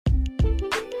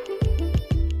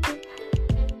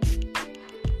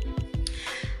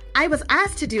I was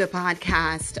asked to do a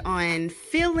podcast on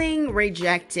feeling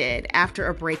rejected after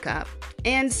a breakup.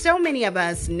 And so many of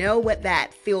us know what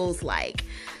that feels like,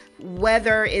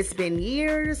 whether it's been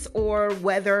years or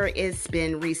whether it's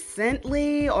been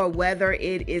recently or whether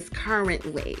it is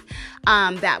currently,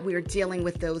 that we're dealing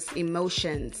with those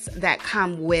emotions that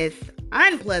come with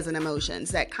unpleasant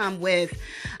emotions that come with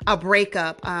a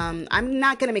breakup. I'm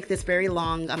not going to make this very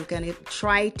long. I'm going to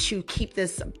try to keep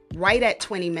this right at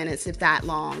 20 minutes, if that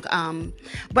long.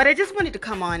 But I just wanted to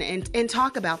come on and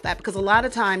talk about that because a lot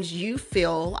of times you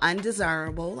feel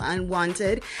undesirable,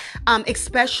 unwanted,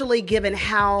 especially given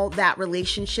how that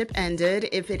relationship ended.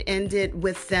 If it ended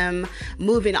with them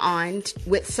moving on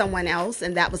with someone else,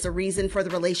 and that was the reason for the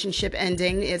relationship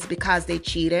ending, is because they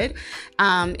cheated.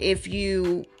 If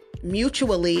you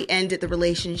mutually ended the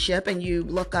relationship and you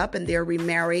look up and they're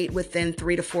remarried within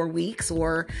 3 to 4 weeks,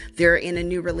 or they're in a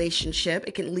new relationship,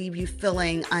 it can leave you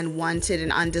feeling unwanted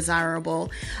and undesirable.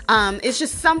 It's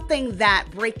just something that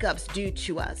breakups do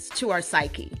to us, to our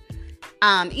psyche.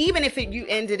 Even if you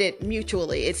ended it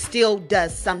mutually, it still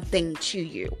does something to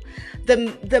you.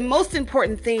 The most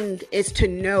important thing is to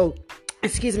know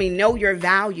your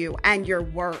value and your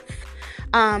worth.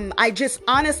 I just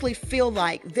honestly feel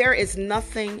like there is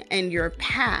nothing in your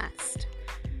past,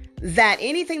 that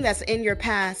anything that's in your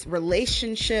past,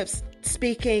 relationships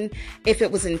speaking, if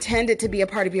it was intended to be a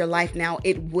part of your life now,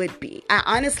 it would be. I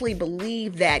honestly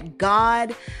believe that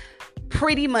God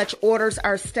pretty much orders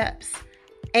our steps,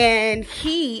 and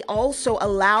He also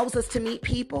allows us to meet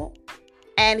people.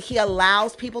 And He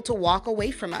allows people to walk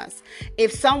away from us.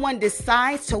 If someone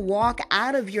decides to walk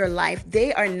out of your life,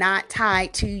 they are not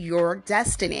tied to your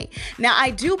destiny. Now, I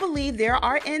do believe there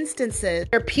are instances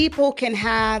where people can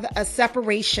have a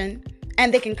separation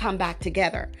and they can come back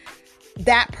together.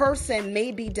 That person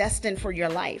may be destined for your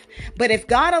life. But if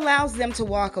God allows them to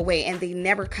walk away and they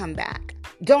never come back,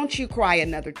 don't you cry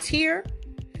another tear.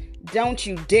 Don't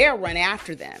you dare run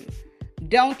after them.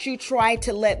 Don't you try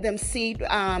to let them see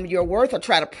your worth or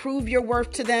try to prove your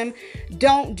worth to them.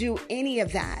 Don't do any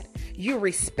of that. You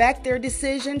respect their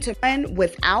decision to end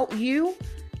without you,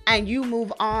 and you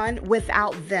move on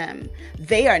without them.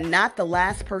 They are not the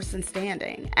last person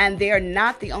standing, and they are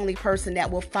not the only person that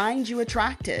will find you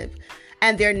attractive,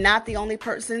 and they're not the only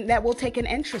person that will take an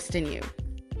interest in you.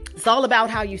 It's all about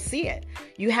how you see it.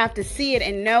 You have to see it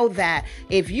and know that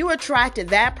if you attracted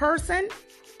that person,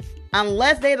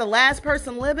 unless they're the last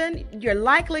person living, you're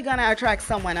likely going to attract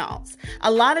someone else.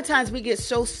 A lot of times we get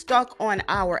so stuck on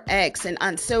our ex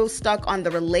and so stuck on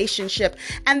the relationship,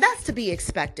 and that's to be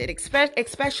expected,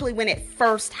 especially when it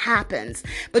first happens.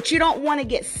 But you don't want to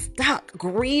get stuck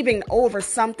grieving over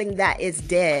something that is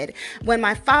dead. When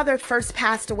my father first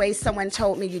passed away, someone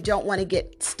told me you don't want to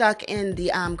get stuck in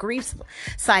the grief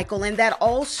cycle, and that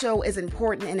also is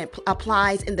important, and it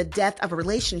applies in the death of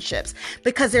relationships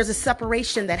because there's a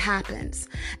separation that happens.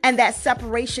 And that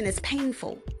separation is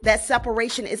painful. That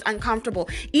separation is uncomfortable.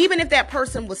 Even if that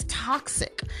person was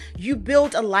toxic, you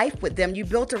built a life with them. You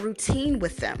built a routine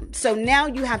with them. So now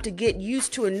you have to get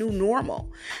used to a new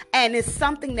normal. And it's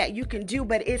something that you can do,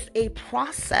 but it's a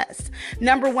process.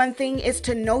 Number one thing is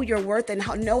to know your worth and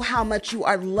know how much you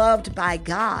are loved by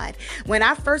God. When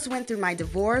I first went through my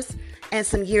divorce, and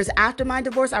some years after my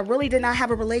divorce, I really did not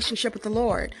have a relationship with the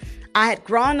Lord. I had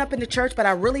grown up in the church, but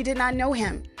I really did not know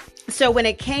Him. So when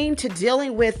it came to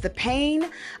dealing with the pain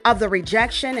of the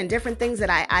rejection and different things that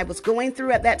I was going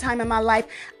through at that time in my life,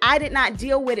 I did not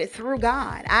deal with it through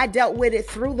God. I dealt with it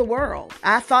through the world.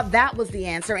 I thought that was the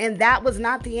answer, and that was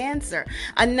not the answer.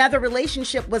 Another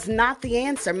relationship was not the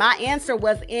answer. My answer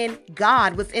was in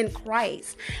God, was in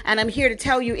Christ. And I'm here to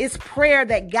tell you, it's prayer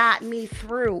that got me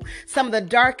through some of the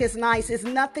darkest nights. It's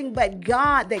nothing but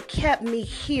God that kept me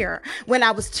here. When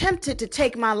I was tempted to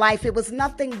take my life, it was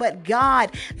nothing but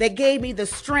God that gave me the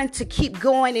strength to keep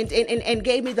going and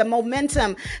gave me the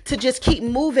momentum to just keep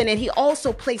moving. And He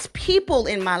also placed people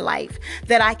in my life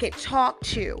that I could talk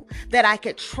to, that I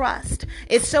could trust.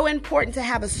 It's so important to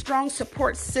have a strong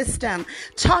support system.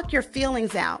 Talk your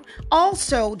feelings out.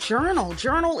 Also, journal.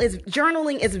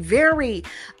 Journaling is very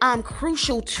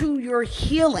crucial to your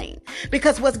healing,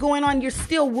 because what's going on, you're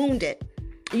still wounded.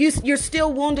 You're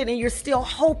still wounded, and you're still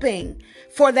hoping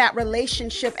for that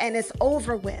relationship, and it's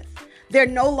over with. They're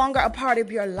no longer a part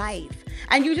of your life.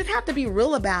 And you just have to be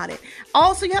real about it.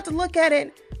 Also, you have to look at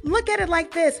it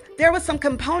like this. There was some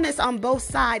components on both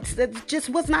sides that just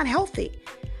was not healthy.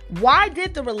 Why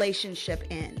did the relationship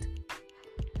end?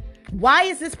 Why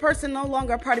is this person no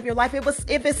longer a part of your life?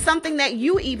 If it's something that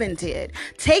you even did,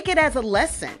 take it as a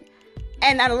lesson.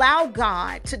 and allow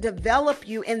God to develop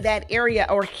you in that area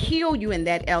or heal you in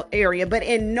that area. But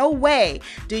in no way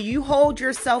do you hold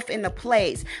yourself in a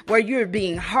place where you're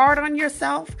being hard on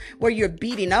yourself, where you're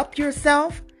beating up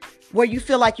yourself, where you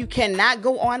feel like you cannot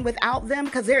go on without them,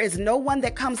 because there is no one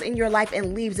that comes in your life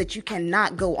and leaves that you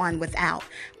cannot go on without.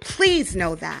 Please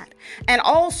know that. And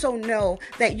also know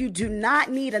that you do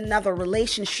not need another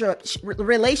relationship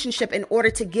in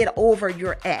order to get over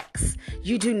your ex.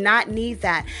 You do not need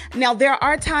that. Now, there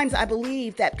are times I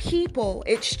believe that people,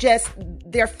 it's just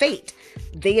their fate.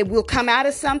 They will come out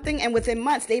of something and within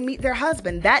months they meet their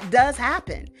husband. That does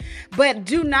happen. But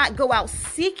do not go out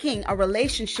seeking a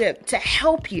relationship to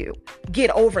help you get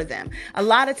over them. A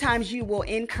lot of times you will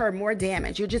incur more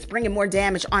damage. You're just bringing more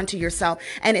damage onto yourself,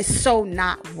 and it's so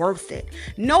not worth it.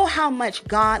 Know how much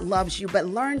God loves you, but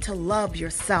learn to love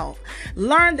yourself.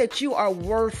 Learn that you are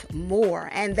worth more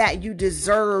and that you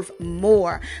deserve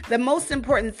more. The most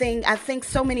important thing I think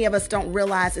so many of us don't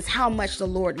realize is how much the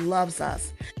Lord loves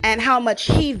us and how much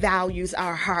He values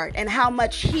our heart and how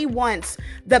much He wants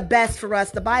the best for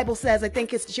us. The Bible says, I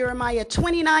think it's Jeremiah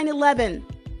 29:11,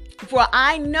 for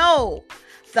I know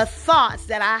the thoughts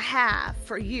that I have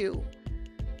for you.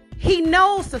 He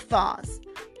knows the thoughts.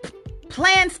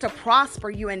 Plans to prosper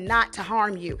you and not to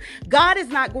harm you. God is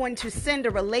not going to send a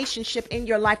relationship in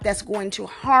your life that's going to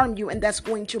harm you and that's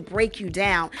going to break you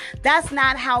down. That's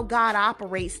not how God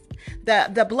operates.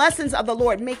 The blessings of the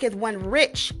Lord maketh one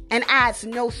rich and adds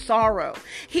no sorrow.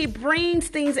 He brings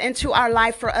things into our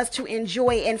life for us to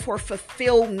enjoy and for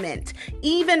fulfillment,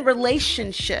 even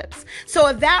relationships. So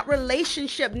if that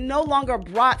relationship no longer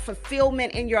brought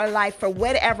fulfillment in your life for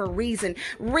whatever reason,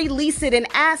 release it and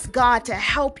ask God to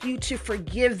help you to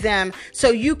forgive them so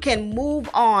you can move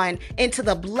on into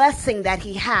the blessing that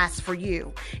He has for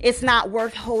you. It's not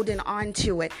worth holding on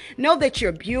to it. Know that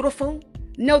you're beautiful.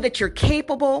 Know that you're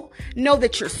capable. Know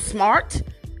that you're smart.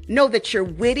 Know that you're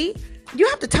witty. You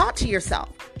have to talk to yourself.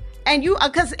 And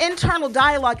because internal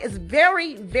dialogue is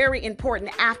very, very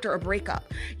important after a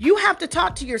breakup. You have to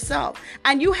talk to yourself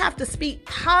and you have to speak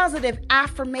positive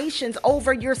affirmations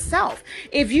over yourself.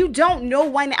 If you don't, no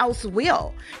one else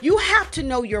will. You have to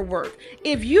know your worth.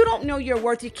 If you don't know your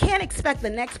worth, you can't expect the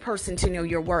next person to know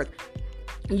your worth.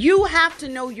 You have to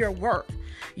know your worth.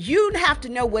 You have to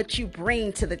know what you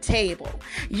bring to the table.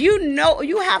 You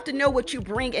have to know what you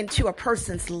bring into a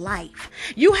person's life.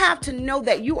 You have to know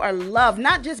that you are loved,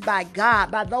 not just by God,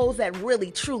 by those that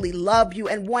really, truly love you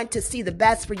and want to see the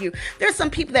best for you. There's some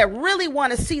people that really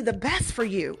want to see the best for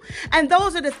you. And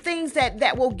those are the things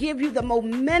that will give you the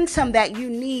momentum that you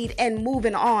need in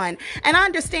moving on. And I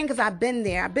understand because I've been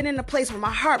there. I've been in a place where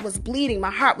my heart was bleeding.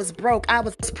 My heart was broke. I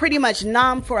was pretty much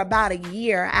numb for about a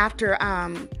year after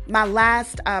my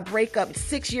last breakup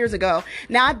 6 years ago.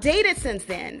 Now I've dated since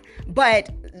then, but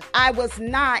I was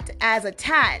not as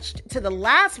attached to the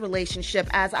last relationship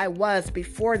as I was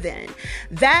before then.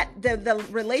 The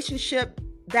relationship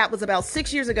that was about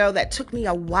 6 years ago that took me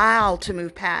a while to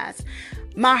move past,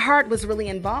 my heart was really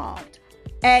involved.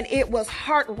 And it was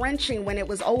heart-wrenching when it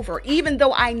was over, even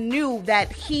though I knew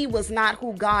that he was not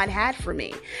who God had for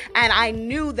me. And I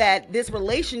knew that this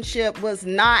relationship was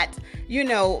not,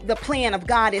 the plan of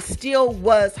God. It still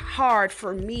was hard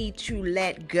for me to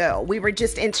let go. We were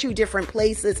just in two different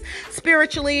places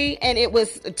spiritually, and it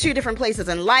was two different places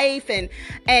in life and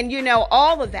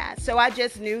all of that. So I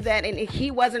just knew that, and he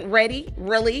wasn't ready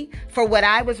really for what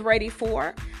I was ready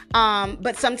for.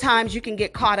 But sometimes you can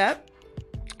get caught up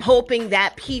hoping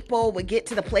that people would get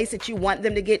to the place that you want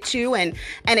them to get to, and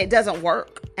it doesn't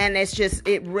work. And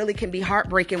it really can be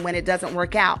heartbreaking when it doesn't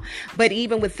work out. But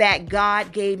even with that,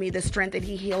 God gave me the strength and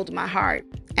He healed my heart.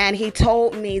 And He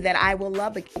told me that I will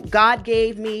love again. God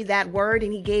gave me that word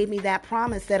and He gave me that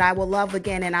promise that I will love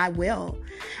again, and I will.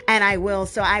 And I will.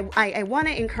 So I want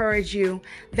to encourage you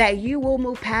that you will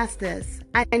move past this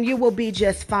and you will be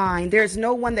just fine. There's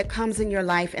no one that comes in your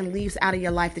life and leaves out of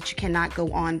your life that you cannot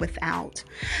go on without.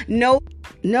 Know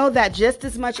that just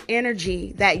as much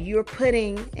energy that you're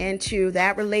putting into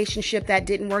that relationship that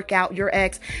didn't work out, your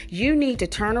ex, you need to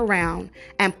turn around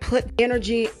and put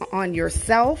energy on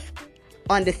yourself,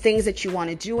 on the things that you want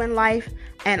to do in life,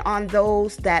 and on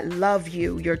those that love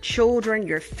you, your children,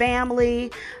 your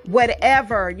family,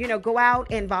 whatever. Go out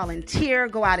and volunteer,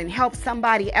 go out and help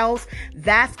somebody else.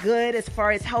 That's good as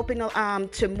far as helping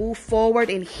to move forward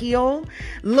and heal.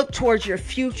 Look towards your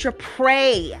future.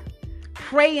 Pray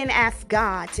and ask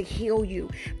God to heal you.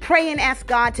 Pray and ask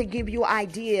God to give you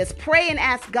ideas. Pray and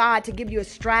ask God to give you a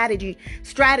strategy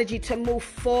to move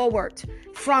forward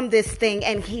from this thing,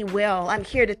 and He will. I'm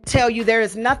here to tell you there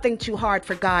is nothing too hard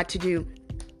for God to do.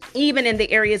 even in the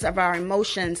areas of our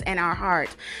emotions and our heart.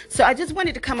 So I just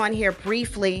wanted to come on here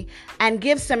briefly and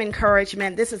give some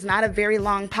encouragement. This is not a very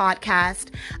long podcast.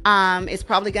 It's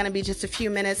probably going to be just a few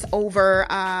minutes, over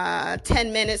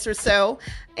 10 minutes or so.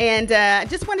 And I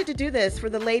just wanted to do this for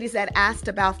the ladies that asked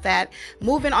about that.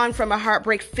 Moving on from a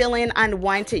heartbreak, feeling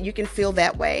unwanted. You can feel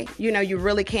that way. You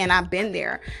really can. I've been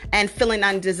there, and feeling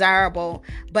undesirable.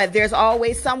 But there's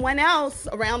always someone else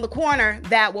around the corner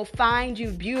that will find you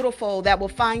beautiful, that will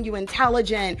find you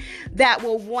intelligent, that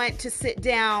will want to sit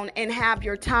down and have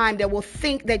your time, that will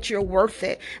think that you're worth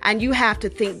it. And you have to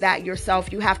think that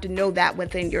yourself. You have to know that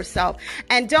within yourself.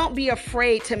 And don't be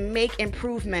afraid to make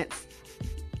improvements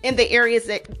in the areas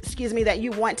that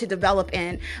you want to develop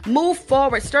in. Move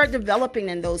forward. Start developing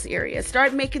in those areas.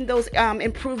 Start making those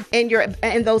improve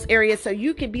in those areas, so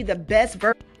you can be the best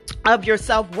version of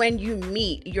yourself when you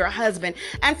meet your husband.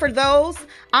 And for those,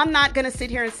 I'm not going to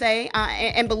sit here and say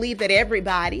and believe that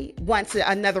everybody wants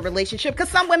another relationship, because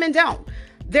some women don't.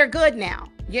 They're good now.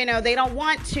 They don't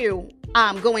want to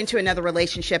go into another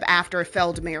relationship after a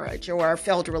failed marriage or a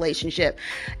failed relationship.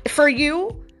 For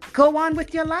you, go on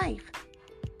with your life.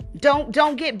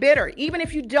 Don't get bitter. Even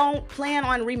if you don't plan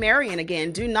on remarrying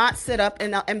again, do not sit up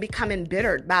and become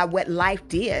embittered by what life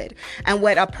did and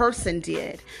what a person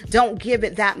did. Don't give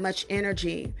it that much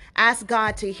energy. Ask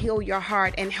God to heal your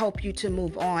heart and help you to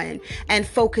move on and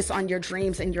focus on your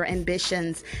dreams and your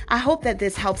ambitions. I hope that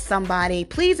this helps somebody.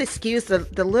 Please excuse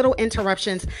the little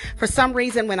interruptions. For some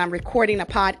reason, when I'm recording a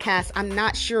podcast, I'm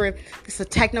not sure if it's a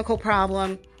technical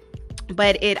problem,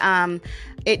 but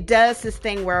it does this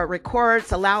thing where it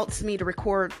records, allows me to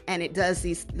record, and it does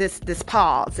this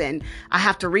pause, and I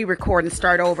have to re-record and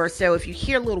start over. So if you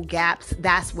hear little gaps,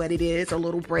 that's what it is, or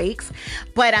little breaks.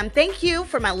 But thank you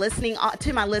for my listening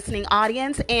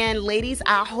audience. And ladies,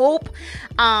 I hope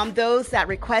those that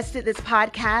requested this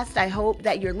podcast, I hope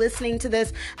that you're listening to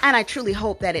this, and I truly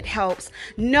hope that it helps.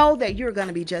 Know that you're going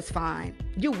to be just fine.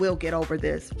 You will get over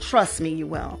this. Trust me, you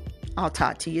will. I'll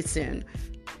talk to you soon.